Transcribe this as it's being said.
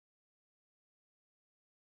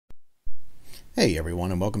Hey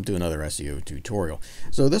everyone, and welcome to another SEO tutorial.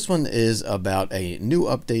 So this one is about a new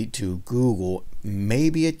update to Google.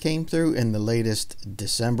 Maybe it came through in the latest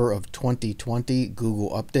December of 2020 Google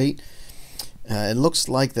update. It looks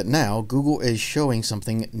like that now Google is showing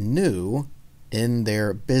something new in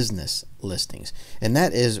their business listings. And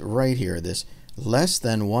that is right here, this less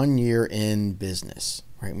than 1 year in business.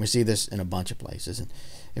 Right? And we see this in a bunch of places. And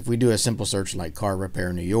if we do a simple search like car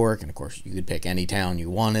repair New York, and of course you could pick any town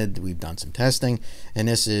you wanted, we've done some testing, and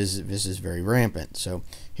this is very rampant. So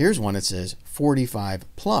here's one that says 45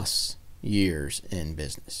 plus years in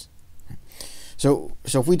business. So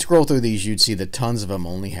if we scroll through these, you'd see that tons of them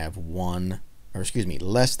only have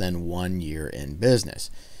less than 1 year in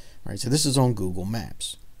business. Right? So this is on Google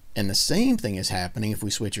Maps. And the same thing is happening if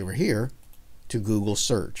we switch over here to Google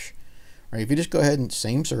search. Right, if you just go ahead and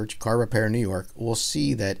same search, car repair New York, we'll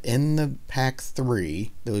see that in the pack 3,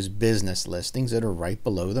 those business listings that are right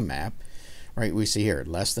below the map, right, we see here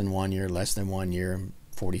less than 1 year,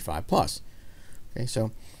 45 plus. Okay,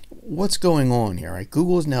 so what's going on here? Right,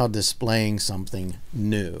 Google is now displaying something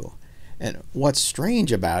new. And what's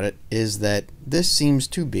strange about it is that this seems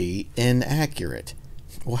to be inaccurate.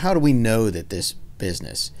 Well, how do we know that this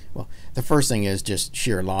business? Well, the first thing is just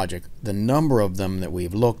sheer logic. The number of them that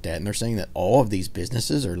we've looked at, and they're saying that all of these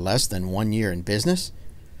businesses are less than 1 year in business,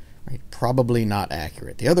 right? Probably not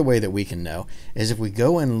accurate. The other way that we can know is if we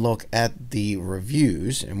go and look at the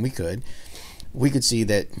reviews, and we could see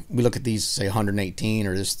that we look at these, say 118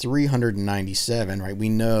 or this 397, right? We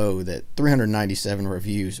know that 397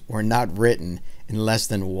 reviews were not written in less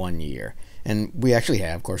than 1 year. And we actually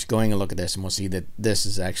have, of course, going and look at this, and we'll see that this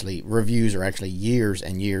is actually, reviews are actually years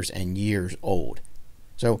and years and years old.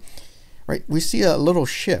 So, right, we see a little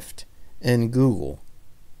shift in Google,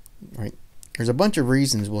 right? There's a bunch of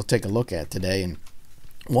reasons we'll take a look at today, and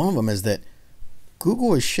one of them is that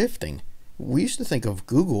Google is shifting. We used to think of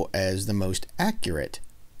Google as the most accurate.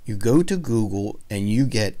 You go to Google and you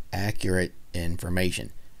get accurate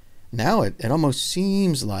information. Now it almost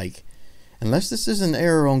seems like, unless this is an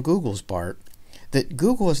error on Google's part, that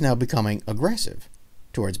Google is now becoming aggressive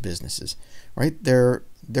towards businesses, right? They're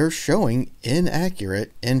showing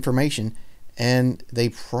inaccurate information, and they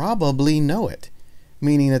probably know it,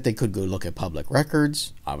 meaning that they could go look at public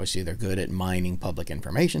records. Obviously, they're good at mining public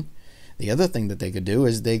information. The other thing that they could do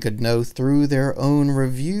is they could know through their own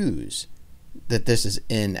reviews that this is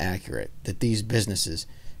inaccurate, that these businesses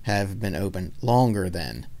have been open longer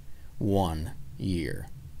than 1 year.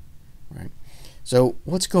 Right. So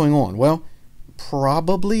what's going on? Well,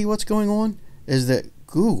 probably what's going on is that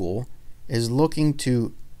Google is looking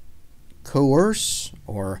to coerce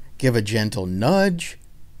or give a gentle nudge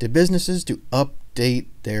to businesses to update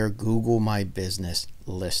their Google My Business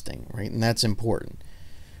listing, right? And that's important.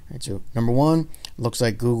 Right, so number one, looks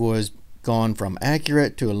like Google has gone from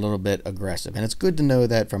accurate to a little bit aggressive. And it's good to know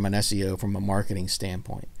that from an SEO, from a marketing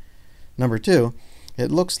standpoint. Number two, it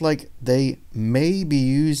looks like they may be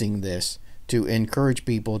using this to encourage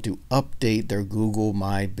people to update their Google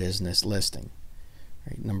My Business listing.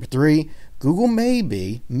 Right. Number three, Google may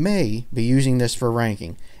be using this for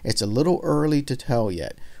ranking. It's a little early to tell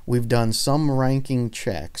yet. We've done some ranking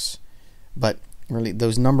checks, but really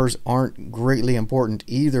those numbers aren't greatly important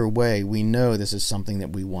either way. We know this is something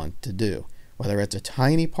that we want to do, whether it's a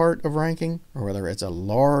tiny part of ranking or whether it's a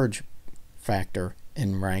large factor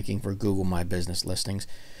in ranking for Google My Business listings.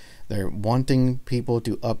 They're wanting people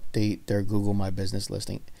to update their Google My Business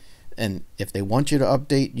listing. And if they want you to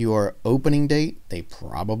update your opening date, they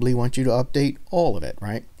probably want you to update all of it,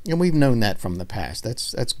 right? And we've known that from the past.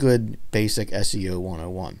 That's good basic SEO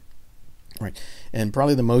 101. Right. And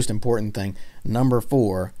probably the most important thing, number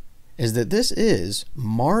 4, is that this is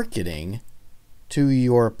marketing to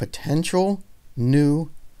your potential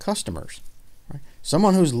new customers.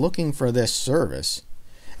 Someone who's looking for this service,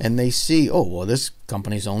 and they see, oh, well, this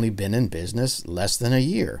company's only been in business less than a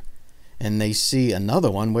year. And they see another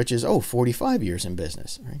one, which is, 45 years in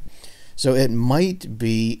business. Right? So it might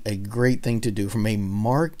be a great thing to do from a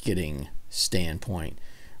marketing standpoint,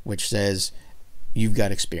 which says you've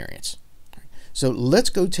got experience. So let's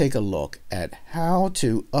go take a look at how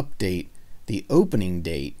to update the opening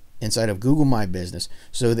date inside of Google My Business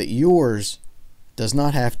so that yours does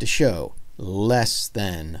not have to show less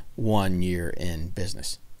than 1 year in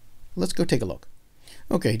business. Let's go take a look.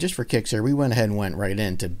 Okay, just for kicks here, we went ahead and went right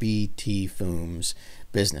into BTFOOM's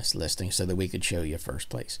business listing so that we could show you first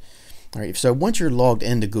place. All right, so once you're logged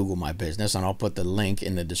into Google My Business, and I'll put the link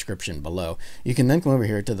in the description below, you can then come over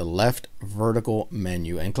here to the left vertical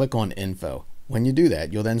menu and click on Info. When you do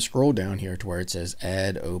that, you'll then scroll down here to where it says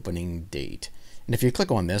Add Opening Date. And if you click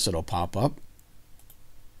on this, it'll pop up.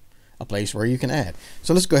 place where you can add.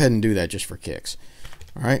 So let's go ahead and do that just for kicks.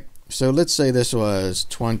 All right. So let's say this was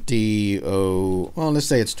let's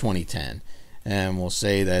say it's 2010. And we'll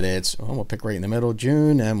say that it's, we'll pick right in the middle,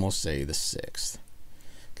 June, and we'll say the 6th.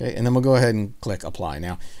 Okay, and then we'll go ahead and click apply.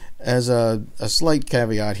 Now, as a slight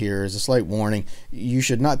caveat here, as a slight warning, you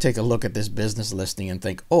should not take a look at this business listing and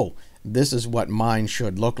think, oh, this is what mine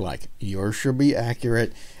should look like. Yours should be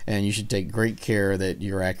accurate, and you should take great care that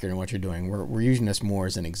you're accurate in what you're doing. We're using this more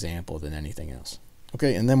as an example than anything else.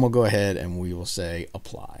 Okay, and then we'll go ahead and we will say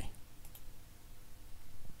apply.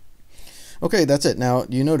 Okay, that's it. Now,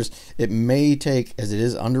 you notice it may take, as it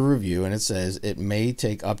is under review, and it says it may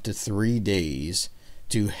take up to 3 days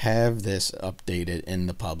to have this updated in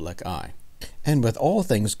the public eye. And with all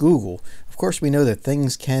things Google, of course, we know that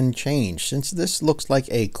things can change. Since this looks like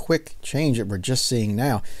a quick change that we're just seeing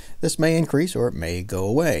now, this may increase or it may go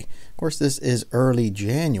away. Of course, this is early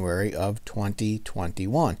January of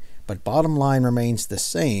 2021, but bottom line remains the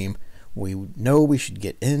same. We know we should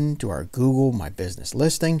get into our Google My Business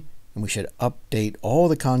listing, and we should update all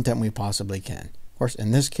the content we possibly can. Of course,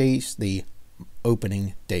 in this case, the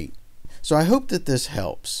opening date. So I hope that this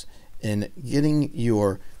helps in getting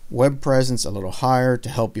your web presence a little higher to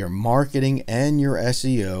help your marketing and your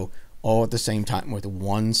SEO all at the same time with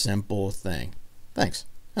one simple thing. Thanks,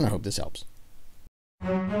 and I hope this helps.